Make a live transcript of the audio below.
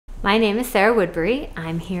My name is Sarah Woodbury.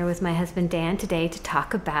 I'm here with my husband Dan today to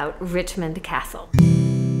talk about Richmond Castle.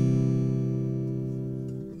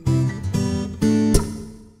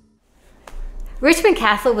 Richmond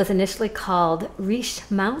Castle was initially called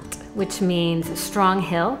Richmond, which means strong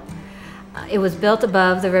hill. It was built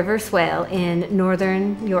above the River Swale in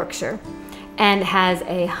northern Yorkshire and has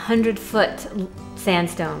a 100-foot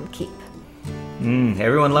sandstone keep.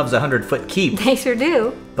 Everyone loves a 100-foot keep. They sure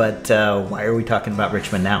do. But why are we talking about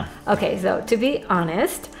Richmond now? Okay, so to be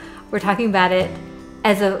honest, we're talking about it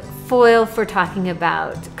as a foil for talking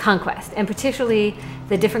about conquest, and particularly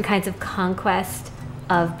the different kinds of conquest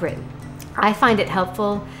of Britain. I find it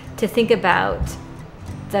helpful to think about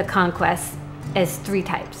the conquest as three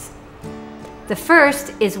types. The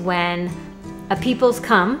first is when a peoples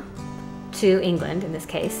come to England, in this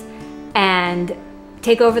case, and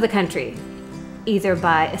take over the country, either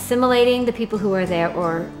by assimilating the people who are there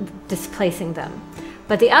or displacing them.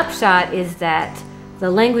 But the upshot is that the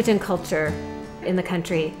language and culture in the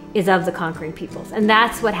country is of the conquering peoples. And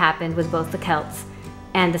that's what happened with both the Celts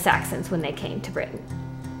and the Saxons when they came to Britain.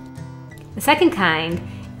 The second kind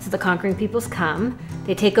is the conquering peoples come,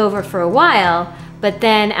 they take over for a while, but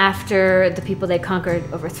then after the people they conquered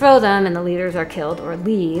overthrow them and the leaders are killed or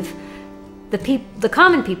leave, the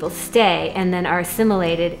common people stay and then are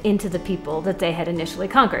assimilated into the people that they had initially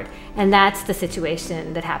conquered. And that's the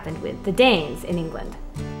situation that happened with the Danes in England.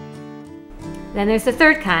 Then there's the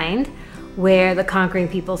third kind, where the conquering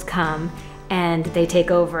peoples come and they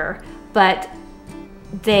take over, but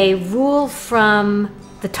they rule from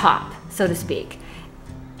the top, so to speak.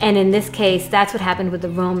 And in this case, that's what happened with the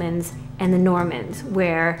Romans and the Normans,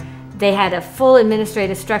 where they had a full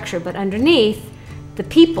administrative structure, but underneath, the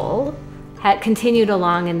people had continued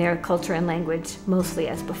along in their culture and language mostly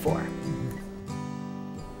as before.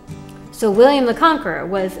 So William the Conqueror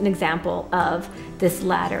was an example of this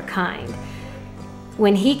latter kind.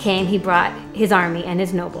 When he came, he brought his army and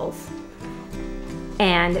his nobles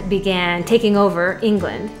and began taking over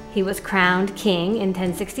England. He was crowned king in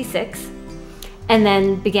 1066 and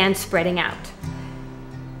then began spreading out.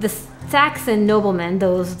 The Saxon noblemen,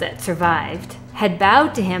 those that survived, had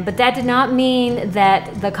bowed to him, but that did not mean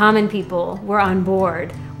that the common people were on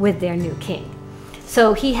board with their new king.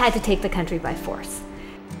 So he had to take the country by force.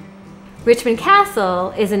 Richmond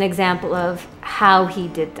Castle is an example of how he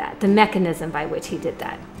did that, the mechanism by which he did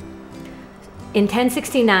that. In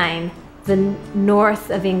 1069, the north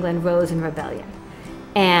of England rose in rebellion,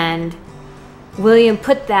 and William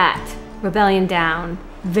put that rebellion down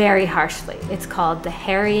very harshly. It's called the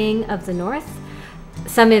harrying of the North.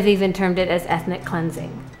 Some have even termed it as ethnic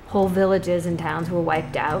cleansing. Whole villages and towns were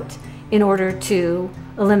wiped out in order to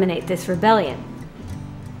eliminate this rebellion.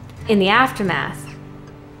 In the aftermath,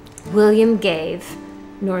 William gave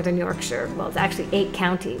northern Yorkshire, well, it's actually 8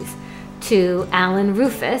 counties, to Alan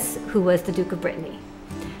Rufus, who was the Duke of Brittany.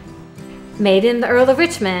 Made him the Earl of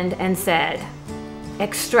Richmond and said,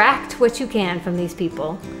 extract what you can from these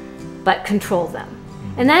people, but control them.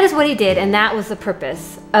 And that is what he did, and that was the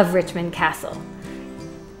purpose of Richmond Castle.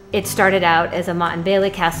 It started out as a Motte and Bailey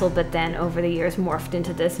castle, but then over the years morphed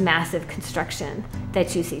into this massive construction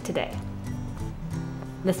that you see today.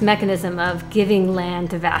 This mechanism of giving land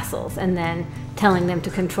to vassals and then telling them to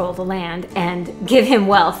control the land and give him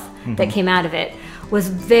wealth that came out of it was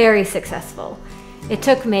very successful. It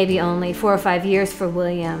took maybe only 4 or 5 years for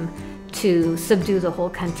William to subdue the whole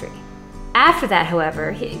country. After that,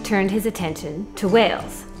 however, he turned his attention to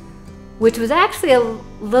Wales, which was actually a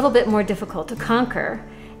little bit more difficult to conquer,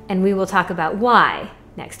 and we will talk about why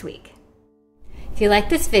next week. If you like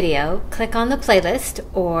this video, click on the playlist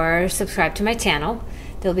or subscribe to my channel.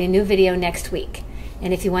 There'll be a new video next week.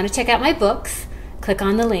 And if you want to check out my books, click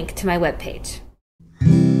on the link to my webpage.